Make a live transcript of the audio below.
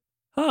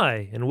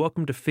Hi, and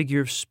welcome to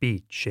Figure of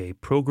Speech, a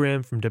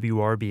program from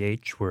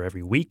WRBH where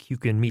every week you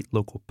can meet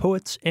local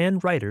poets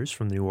and writers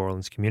from the New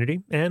Orleans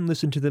community and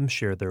listen to them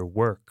share their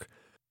work.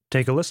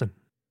 Take a listen.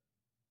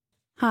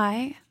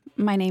 Hi,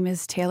 my name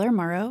is Taylor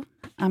Morrow.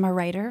 I'm a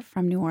writer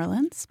from New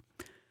Orleans.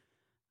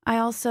 I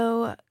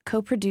also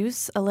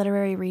co-produce a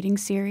literary reading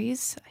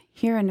series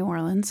here in New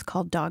Orleans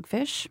called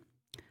Dogfish,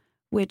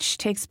 which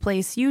takes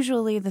place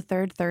usually the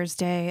third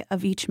Thursday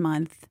of each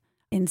month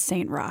in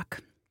St.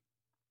 Roch.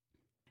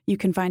 You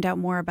can find out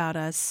more about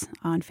us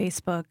on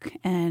Facebook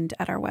and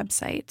at our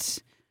website.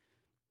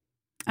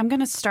 I'm going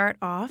to start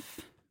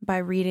off by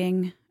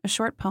reading a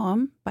short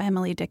poem by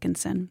Emily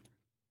Dickinson.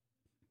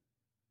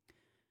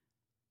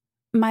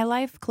 My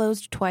life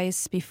closed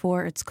twice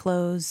before its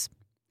close.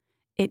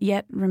 It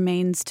yet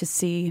remains to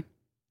see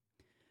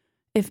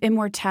if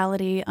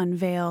immortality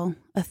unveil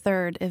a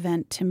third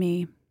event to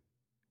me.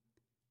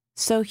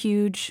 So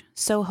huge,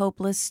 so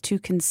hopeless to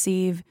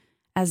conceive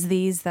as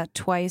these that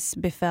twice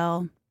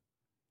befell.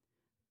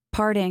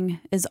 Parting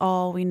is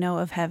all we know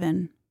of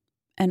heaven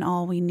and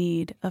all we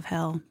need of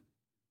hell.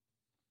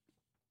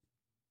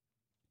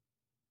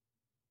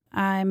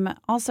 I'm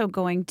also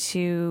going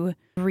to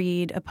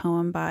read a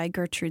poem by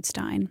Gertrude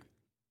Stein,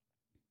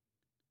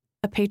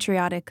 A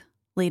Patriotic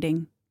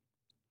Leading.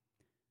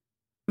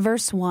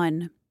 Verse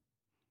 1.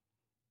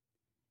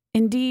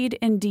 Indeed,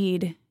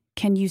 indeed,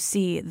 can you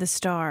see the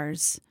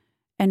stars,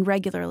 and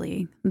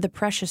regularly the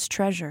precious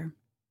treasure?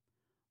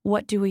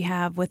 What do we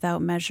have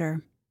without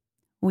measure?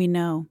 We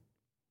know.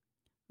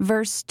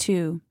 Verse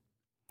 2.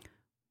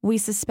 We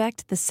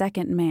suspect the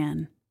second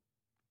man.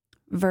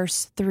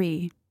 Verse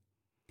 3.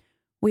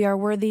 We are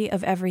worthy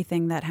of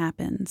everything that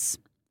happens.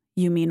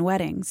 You mean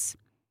weddings.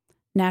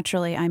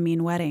 Naturally, I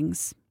mean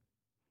weddings.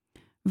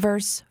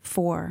 Verse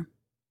 4.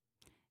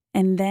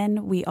 And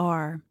then we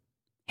are.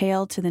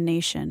 Hail to the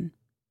nation.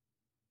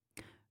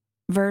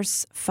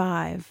 Verse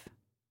 5.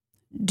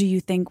 Do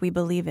you think we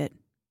believe it?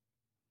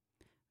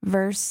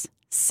 Verse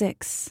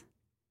 6.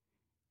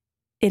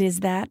 It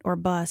is that or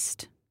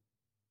bust.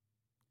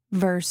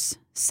 Verse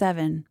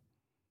 7.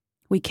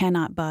 We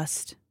cannot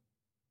bust.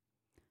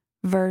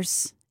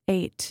 Verse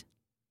 8.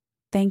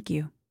 Thank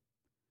you.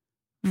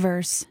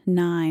 Verse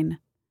 9.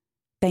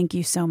 Thank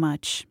you so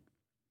much.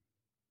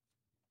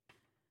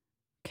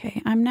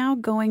 Okay, I'm now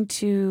going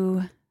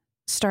to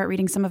start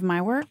reading some of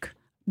my work.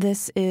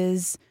 This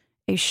is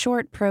a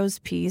short prose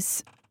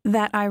piece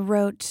that I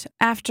wrote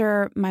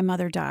after my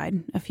mother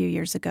died a few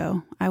years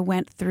ago. I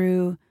went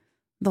through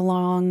the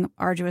long,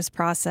 arduous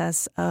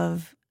process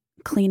of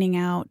cleaning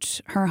out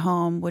her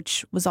home,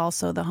 which was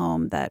also the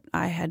home that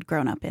I had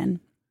grown up in.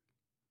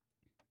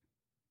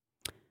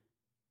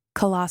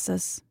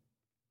 Colossus.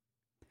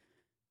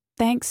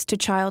 Thanks to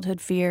childhood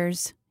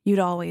fears, you'd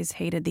always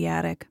hated the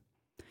attic.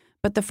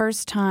 But the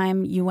first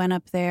time you went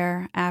up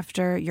there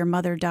after your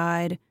mother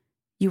died,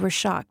 you were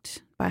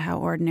shocked by how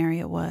ordinary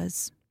it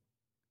was.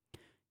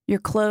 Your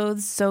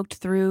clothes soaked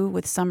through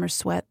with summer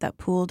sweat that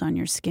pooled on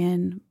your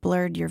skin,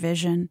 blurred your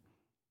vision.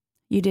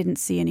 You didn't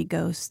see any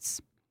ghosts.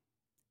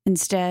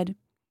 Instead,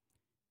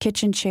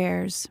 kitchen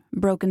chairs,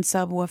 broken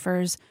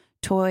subwoofers,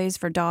 toys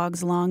for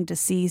dogs long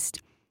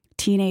deceased,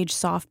 teenage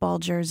softball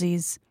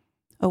jerseys,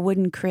 a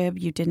wooden crib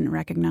you didn't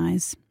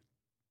recognize.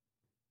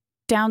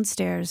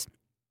 Downstairs,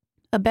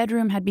 a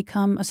bedroom had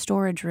become a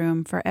storage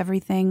room for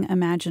everything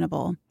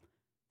imaginable.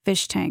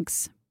 Fish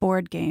tanks,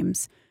 board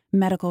games,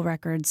 medical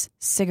records,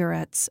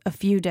 cigarettes, a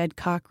few dead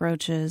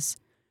cockroaches.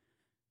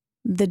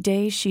 The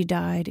day she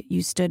died,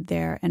 you stood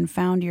there and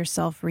found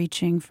yourself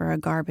reaching for a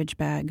garbage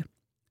bag,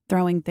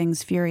 throwing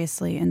things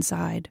furiously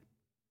inside.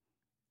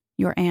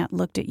 Your aunt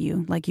looked at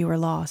you like you were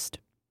lost.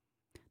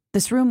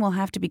 This room will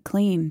have to be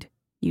cleaned,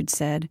 you'd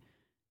said,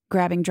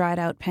 grabbing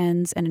dried-out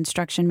pens and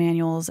instruction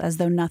manuals as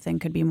though nothing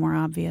could be more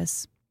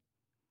obvious.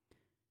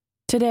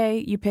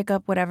 Today, you pick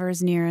up whatever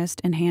is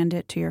nearest and hand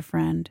it to your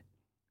friend.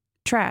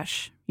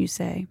 Trash, you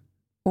say,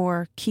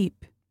 or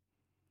keep.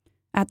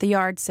 At the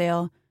yard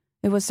sale,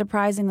 it was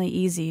surprisingly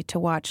easy to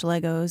watch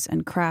Legos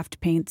and craft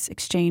paints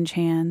exchange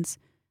hands,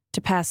 to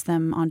pass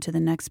them on to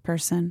the next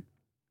person.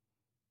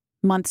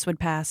 Months would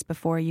pass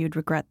before you'd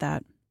regret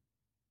that.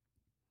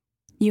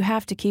 You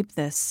have to keep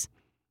this.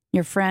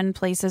 Your friend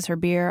places her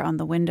beer on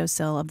the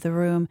windowsill of the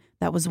room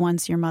that was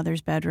once your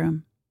mother's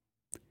bedroom.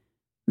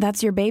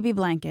 That's your baby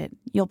blanket.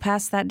 You'll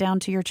pass that down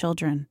to your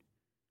children.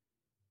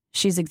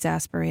 She's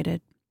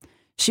exasperated.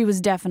 She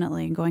was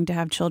definitely going to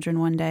have children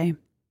one day.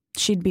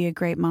 She'd be a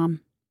great mom.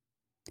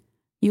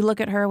 You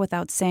look at her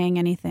without saying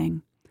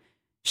anything.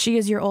 She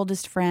is your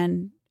oldest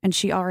friend, and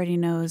she already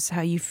knows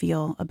how you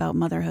feel about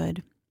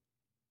motherhood.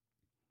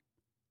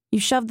 You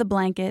shove the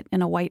blanket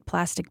in a white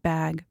plastic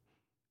bag.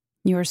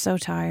 You are so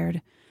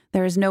tired.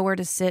 There is nowhere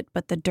to sit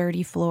but the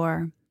dirty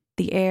floor.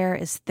 The air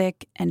is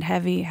thick and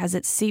heavy. Has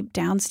it seeped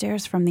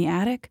downstairs from the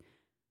attic?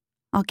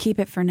 I'll keep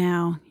it for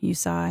now, you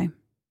sigh.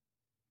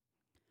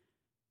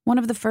 One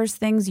of the first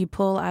things you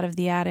pull out of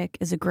the attic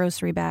is a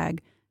grocery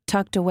bag,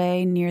 tucked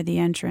away near the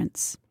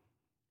entrance.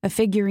 A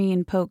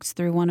figurine pokes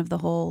through one of the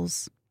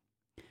holes.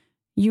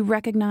 You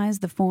recognize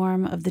the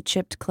form of the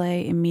chipped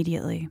clay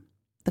immediately,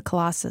 the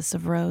Colossus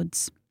of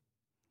Rhodes.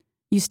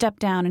 You step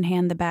down and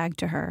hand the bag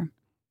to her.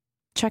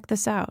 Check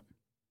this out.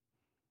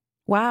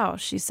 Wow,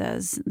 she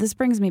says, this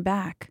brings me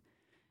back.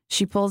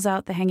 She pulls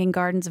out the Hanging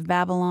Gardens of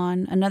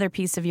Babylon, another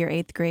piece of your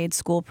 8th grade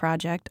school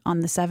project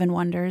on the 7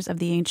 wonders of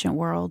the ancient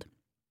world.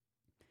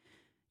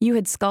 You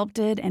had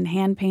sculpted and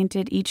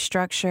hand-painted each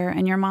structure,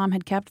 and your mom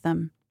had kept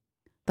them.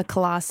 The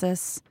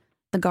Colossus,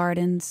 the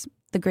gardens,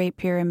 the Great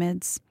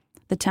Pyramids,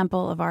 the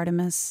Temple of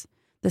Artemis,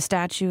 the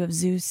statue of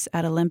Zeus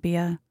at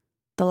Olympia,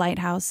 the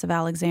lighthouse of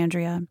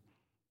Alexandria,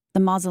 the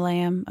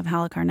mausoleum of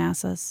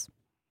Halicarnassus.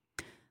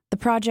 The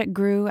project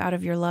grew out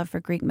of your love for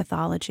Greek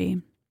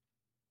mythology.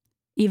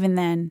 Even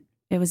then,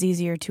 it was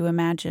easier to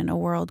imagine a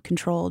world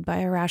controlled by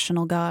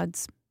irrational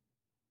gods.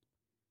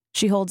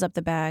 She holds up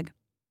the bag.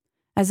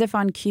 As if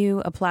on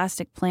cue, a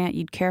plastic plant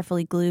you'd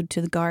carefully glued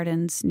to the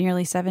gardens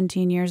nearly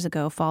 17 years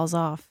ago falls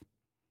off.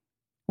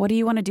 What do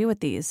you want to do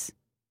with these?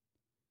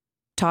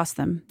 Toss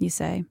them, you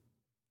say,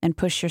 and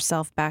push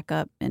yourself back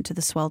up into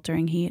the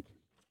sweltering heat.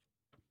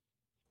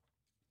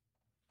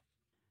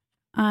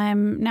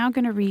 I'm now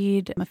going to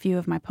read a few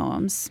of my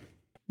poems.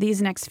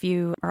 These next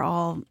few are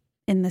all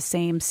in the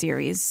same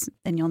series,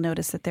 and you'll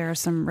notice that there are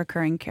some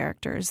recurring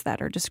characters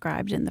that are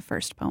described in the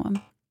first poem.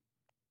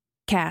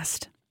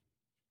 Cast.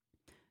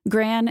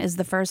 Gran is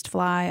the first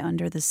fly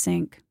under the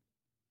sink.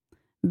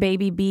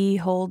 Baby bee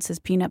holds his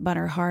peanut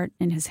butter heart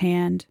in his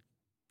hand.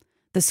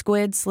 The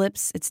squid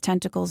slips its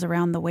tentacles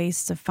around the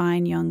waists of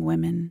fine young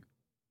women.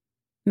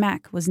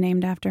 Mac was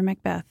named after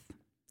Macbeth.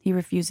 He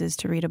refuses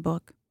to read a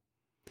book.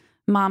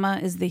 Mama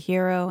is the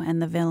hero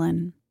and the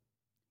villain.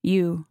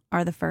 You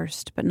are the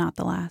first, but not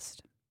the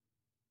last.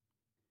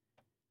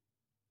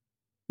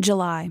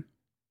 July.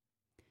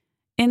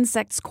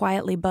 Insects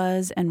quietly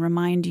buzz and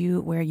remind you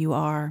where you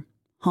are.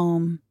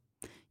 Home.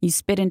 You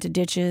spit into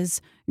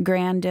ditches.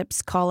 Gran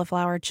dips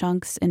cauliflower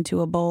chunks into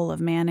a bowl of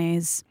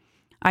mayonnaise.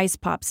 Ice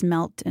pops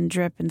melt and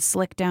drip and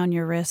slick down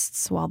your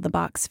wrists while the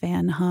box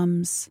fan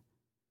hums.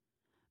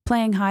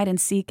 Playing hide and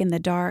seek in the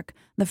dark,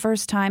 the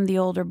first time the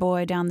older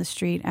boy down the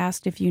street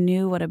asked if you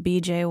knew what a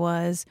BJ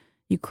was,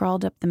 you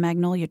crawled up the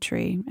magnolia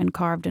tree and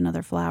carved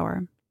another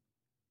flower.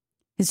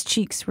 His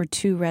cheeks were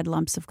 2 red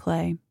lumps of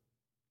clay.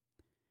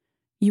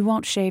 You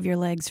won't shave your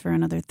legs for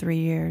another 3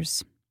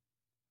 years.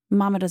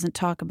 Mama doesn't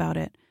talk about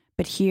it,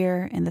 but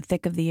here, in the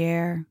thick of the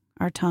air,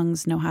 our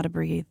tongues know how to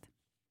breathe.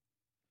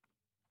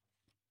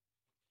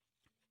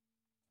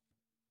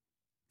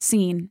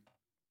 Scene.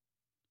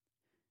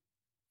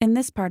 In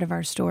this part of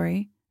our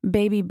story,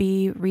 Baby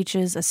B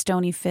reaches a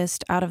stony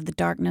fist out of the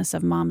darkness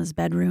of Mama's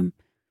bedroom.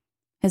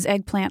 His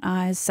eggplant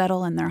eyes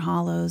settle in their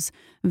hollows,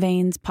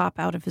 veins pop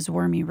out of his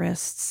wormy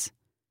wrists.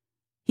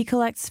 He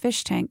collects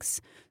fish tanks,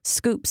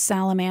 scoops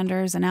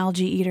salamanders and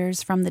algae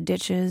eaters from the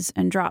ditches,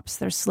 and drops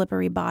their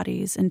slippery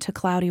bodies into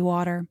cloudy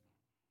water.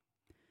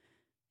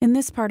 In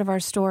this part of our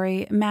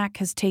story, Mac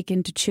has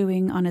taken to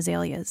chewing on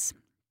azaleas.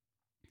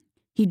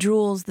 He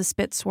drools the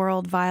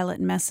spit-swirled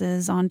violet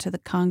messes onto the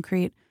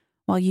concrete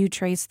while you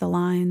trace the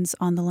lines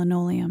on the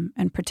linoleum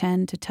and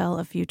pretend to tell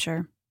a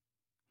future.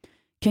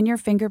 Can your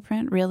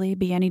fingerprint really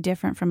be any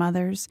different from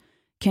others?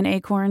 Can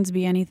acorns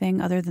be anything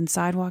other than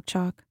sidewalk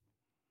chalk?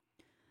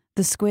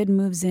 The squid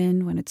moves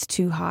in when it's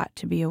too hot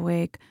to be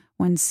awake,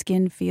 when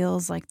skin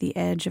feels like the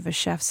edge of a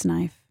chef's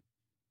knife.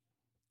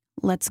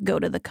 Let's go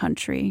to the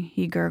country,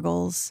 he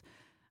gurgles.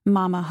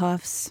 Mama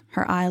huffs,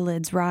 her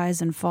eyelids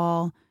rise and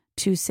fall,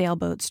 2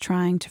 sailboats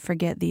trying to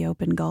forget the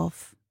open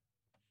gulf.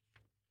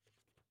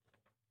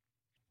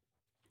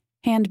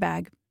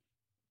 Handbag.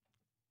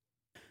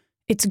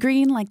 It's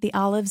green like the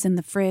olives in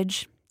the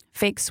fridge,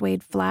 fake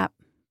suede flap,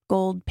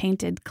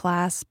 gold-painted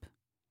clasp.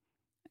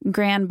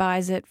 Gran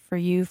buys it for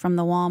you from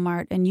the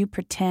Walmart, and you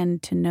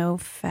pretend to know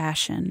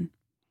fashion.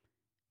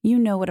 You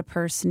know what a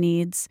purse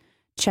needs,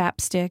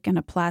 chapstick and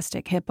a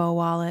plastic hippo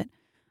wallet.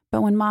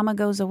 But when Mama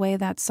goes away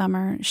that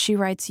summer, she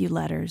writes you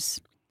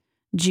letters.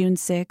 June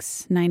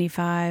 6,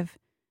 95.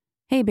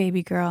 Hey,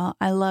 baby girl,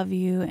 I love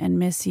you and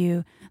miss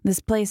you. This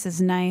place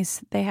is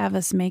nice. They have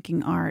us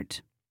making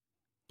art.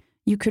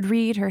 You could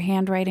read her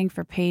handwriting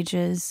for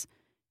pages,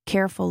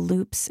 careful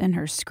loops in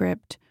her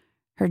script,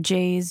 her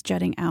J's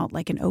jutting out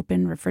like an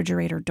open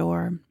refrigerator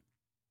door.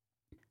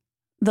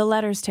 The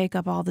letters take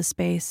up all the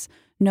space,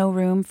 no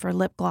room for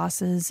lip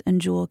glosses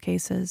and jewel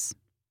cases.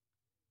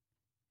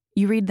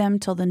 You read them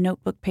till the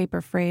notebook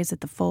paper frays at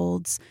the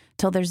folds,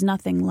 till there's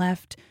nothing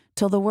left,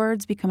 till the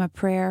words become a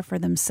prayer for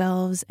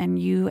themselves and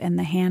you and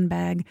the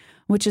handbag,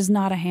 which is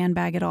not a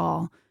handbag at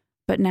all,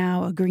 but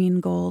now a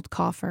green gold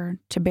coffer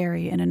to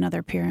bury in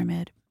another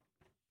pyramid.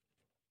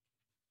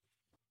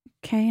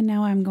 Okay,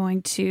 now I'm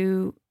going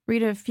to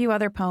read a few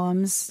other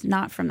poems,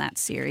 not from that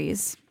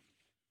series.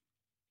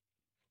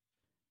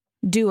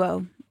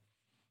 Duo.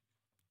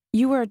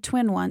 You were a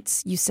twin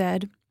once, you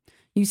said.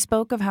 You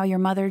spoke of how your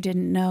mother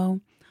didn't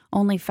know,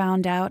 only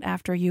found out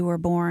after you were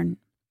born.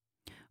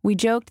 We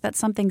joked that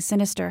something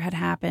sinister had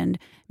happened.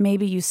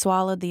 Maybe you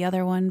swallowed the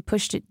other one,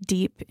 pushed it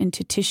deep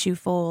into tissue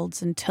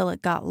folds until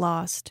it got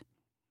lost.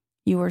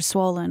 You were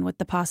swollen with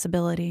the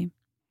possibility.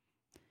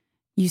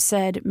 You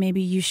said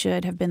maybe you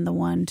should have been the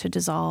one to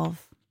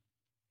dissolve.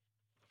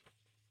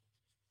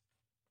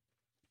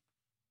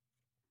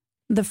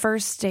 The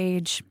first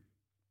stage.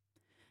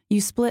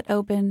 You split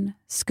open,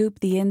 scoop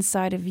the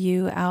inside of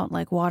you out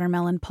like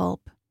watermelon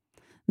pulp.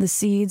 The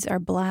seeds are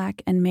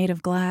black and made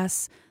of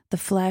glass. The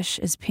flesh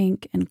is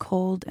pink and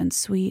cold and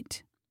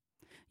sweet.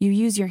 You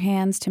use your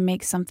hands to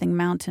make something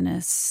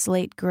mountainous,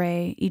 slate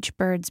gray, each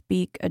bird's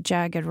beak a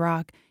jagged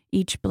rock,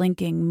 each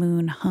blinking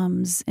moon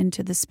hums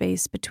into the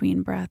space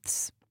between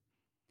breaths.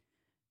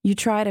 You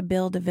try to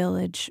build a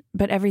village,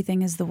 but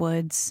everything is the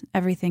woods,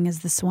 everything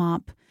is the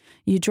swamp.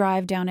 You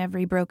drive down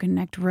every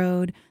broken-necked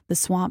road, the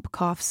swamp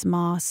coughs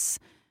moss.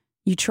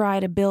 You try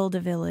to build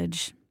a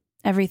village.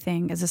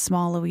 Everything is a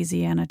small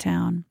Louisiana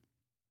town.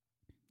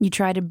 You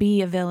try to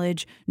be a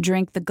village,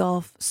 drink the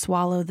Gulf,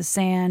 swallow the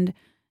sand.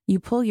 You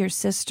pull your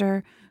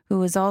sister,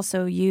 who is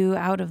also you,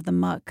 out of the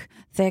muck,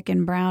 thick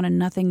and brown and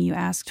nothing you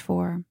asked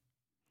for.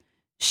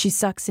 She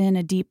sucks in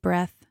a deep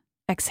breath,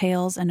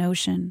 exhales an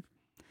ocean.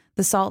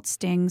 The salt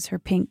stings her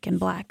pink and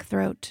black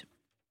throat.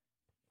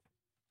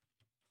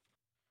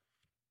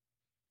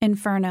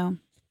 Inferno.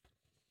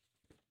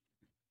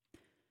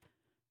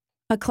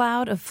 A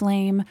cloud of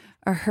flame,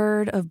 a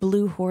herd of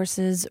blue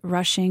horses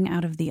rushing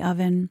out of the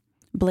oven,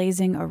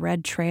 blazing a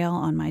red trail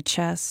on my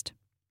chest.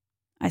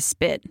 I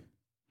spit.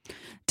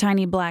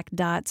 Tiny black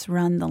dots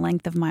run the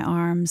length of my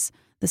arms,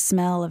 the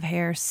smell of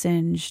hair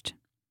singed.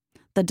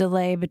 The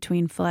delay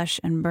between flesh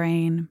and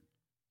brain.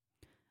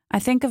 I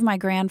think of my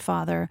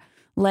grandfather,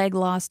 leg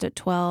lost at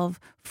 12,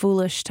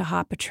 foolish to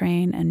hop a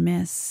train and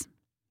miss.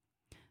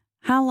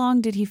 How long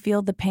did he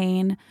feel the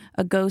pain,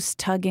 a ghost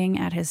tugging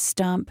at his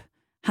stump?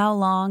 How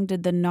long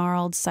did the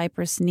gnarled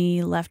cypress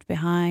knee left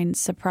behind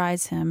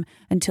surprise him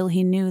until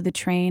he knew the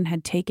train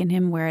had taken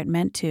him where it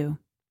meant to?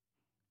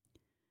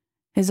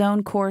 His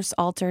own course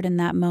altered in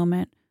that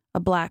moment, a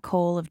black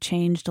hole of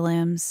changed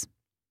limbs.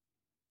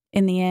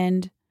 In the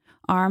end,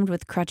 armed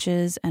with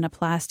crutches and a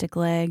plastic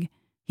leg,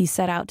 he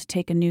set out to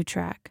take a new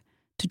track,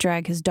 to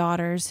drag his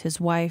daughters, his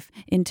wife,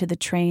 into the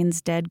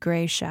train's dead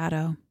gray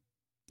shadow.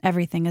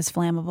 Everything is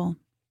flammable.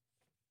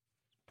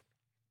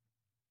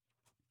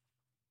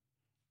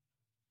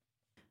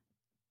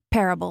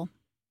 Parable.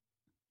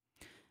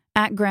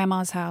 At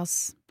Grandma's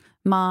house.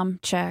 Mom,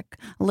 check.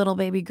 Little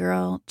baby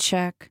girl,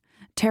 check.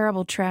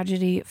 Terrible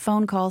tragedy.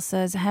 Phone call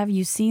says, have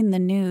you seen the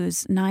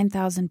news?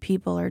 9,000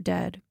 people are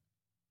dead.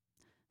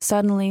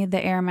 Suddenly,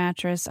 the air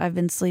mattress I've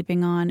been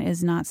sleeping on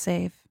is not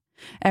safe.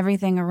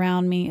 Everything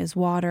around me is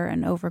water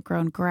and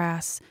overgrown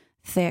grass,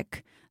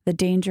 thick. The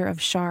danger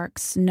of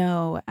sharks,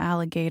 no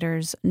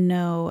alligators,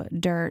 no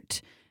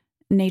dirt.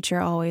 Nature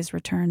always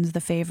returns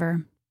the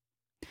favor.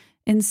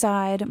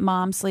 Inside,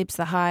 Mom sleeps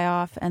the high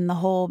off and the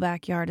whole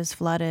backyard is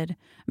flooded.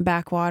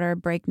 Backwater,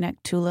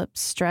 breakneck tulips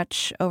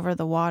stretch over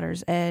the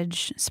water's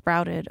edge,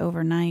 sprouted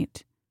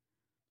overnight.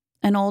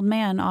 An old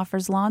man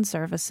offers lawn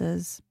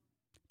services.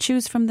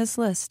 Choose from this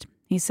list,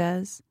 he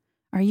says.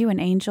 Are you an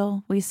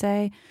angel, we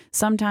say.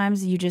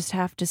 Sometimes you just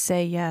have to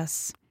say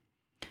yes.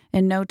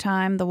 In no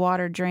time, the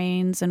water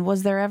drains, and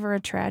was there ever a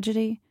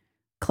tragedy?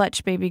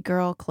 Clutch baby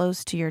girl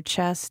close to your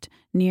chest,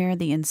 near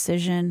the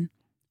incision.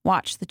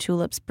 Watch the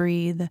tulips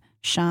breathe,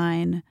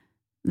 shine.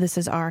 This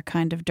is our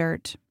kind of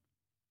dirt.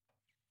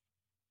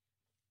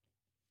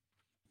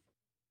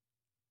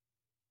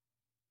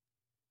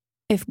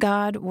 If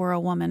God were a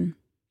woman.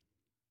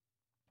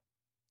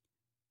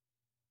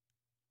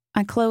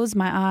 I close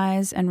my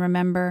eyes and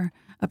remember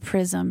a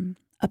prism,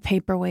 a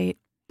paperweight,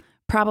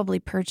 probably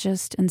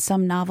purchased in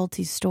some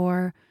novelty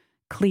store,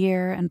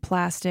 clear and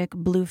plastic,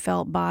 blue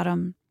felt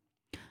bottom.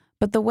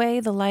 But the way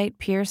the light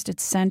pierced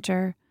its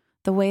center,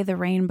 the way the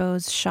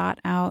rainbows shot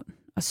out,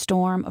 a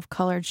storm of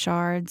colored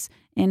shards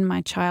in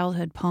my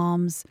childhood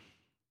palms,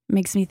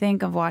 makes me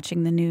think of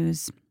watching the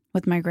news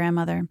with my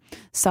grandmother,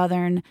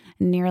 Southern,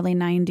 nearly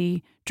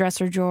 90,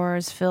 dresser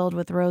drawers filled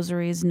with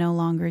rosaries no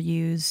longer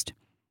used.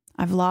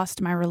 I've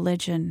lost my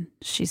religion,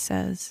 she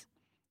says.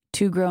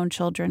 2 grown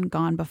children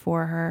gone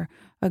before her,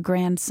 a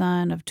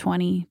grandson of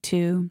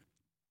 22.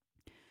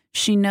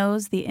 She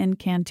knows the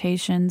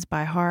incantations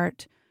by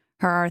heart.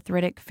 Her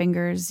arthritic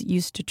fingers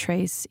used to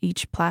trace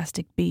each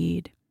plastic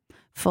bead,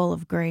 full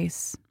of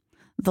grace.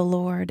 The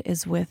Lord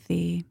is with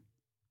thee.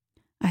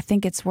 I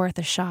think it's worth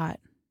a shot,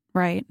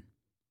 right?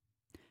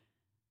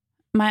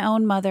 My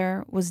own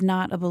mother was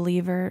not a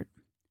believer.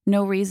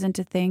 No reason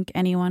to think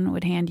anyone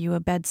would hand you a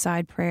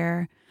bedside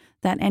prayer,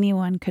 that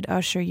anyone could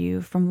usher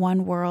you from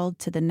one world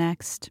to the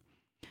next,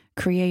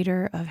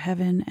 creator of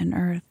heaven and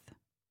earth.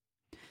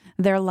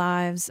 Their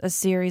lives, a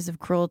series of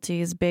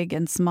cruelties, big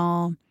and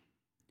small,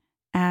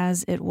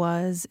 as it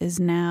was, is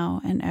now,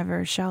 and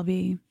ever shall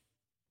be.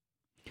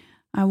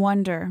 I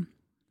wonder,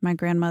 my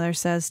grandmother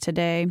says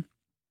today,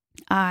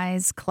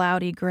 eyes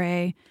cloudy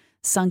gray,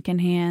 sunken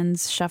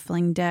hands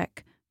shuffling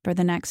deck for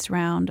the next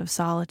round of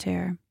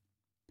solitaire.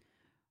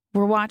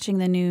 We're watching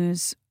the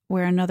news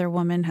where another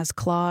woman has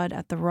clawed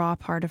at the raw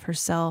part of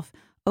herself,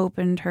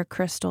 opened her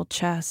crystal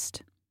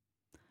chest.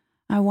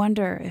 I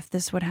wonder if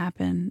this would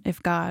happen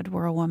if God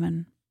were a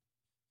woman.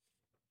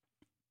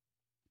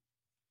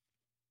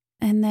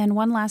 And then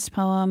one last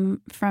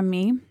poem from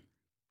me.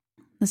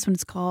 This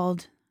one's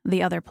called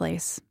The Other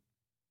Place.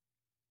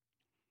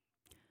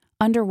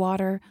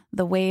 Underwater,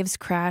 the waves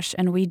crash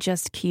and we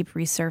just keep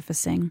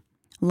resurfacing.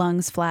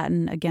 Lungs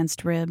flatten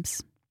against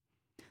ribs.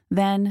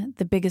 Then,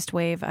 the biggest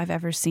wave I've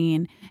ever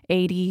seen,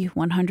 80,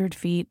 100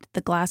 feet, the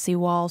glassy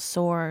wall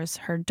soars,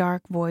 her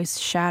dark voice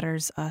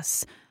shatters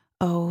us.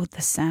 Oh,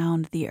 the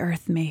sound the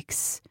earth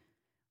makes.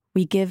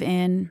 We give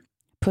in,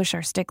 push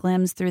our stick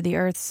limbs through the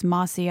earth's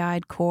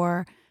mossy-eyed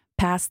core,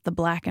 past the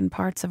blackened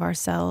parts of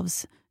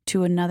ourselves,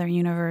 to another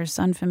universe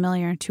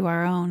unfamiliar to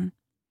our own.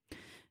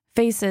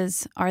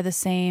 Faces are the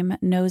same,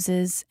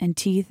 noses and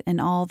teeth in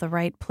all the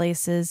right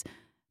places,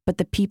 but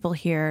the people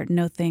here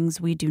know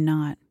things we do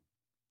not.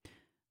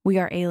 We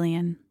are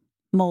alien,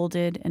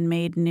 molded and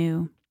made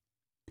new.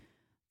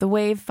 The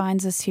wave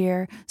finds us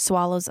here,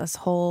 swallows us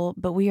whole,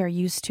 but we are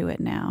used to it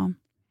now.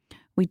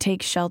 We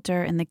take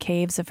shelter in the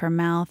caves of her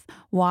mouth,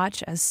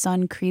 watch as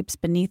sun creeps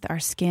beneath our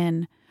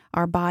skin,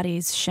 our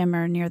bodies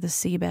shimmer near the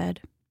seabed.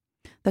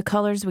 The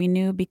colors we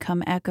knew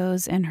become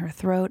echoes in her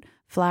throat,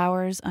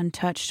 flowers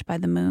untouched by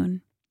the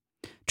moon.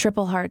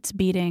 Triple hearts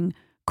beating,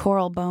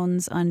 coral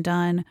bones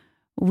undone.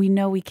 We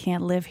know we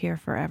can't live here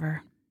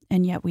forever,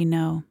 and yet we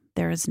know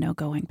there is no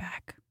going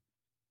back.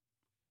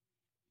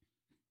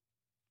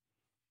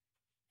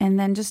 And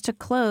then just to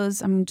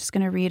close, I'm just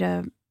going to read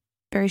a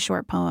very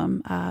short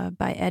poem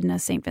by Edna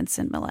St.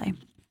 Vincent Millay.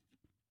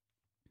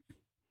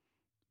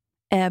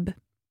 Ebb.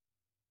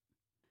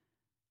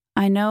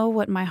 I know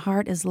what my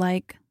heart is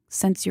like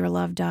since your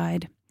love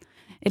died.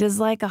 It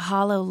is like a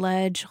hollow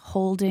ledge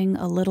holding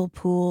a little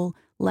pool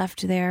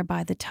left there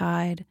by the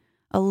tide,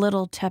 a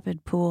little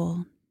tepid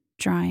pool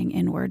drying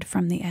inward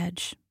from the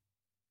edge.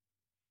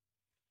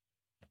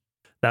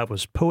 That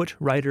was poet,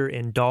 writer,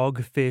 and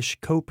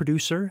Dogfish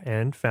co-producer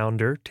and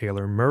founder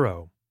Taylor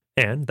Murrow.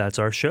 And that's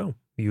our show.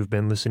 You've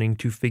been listening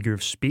to Figure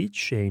of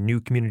Speech, a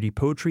new community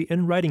poetry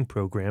and writing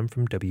program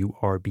from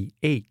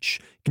WRBH.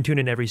 You can tune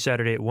in every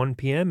Saturday at 1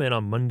 p.m. and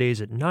on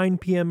Mondays at 9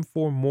 p.m.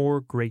 for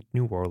more great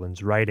New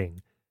Orleans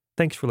writing.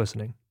 Thanks for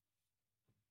listening.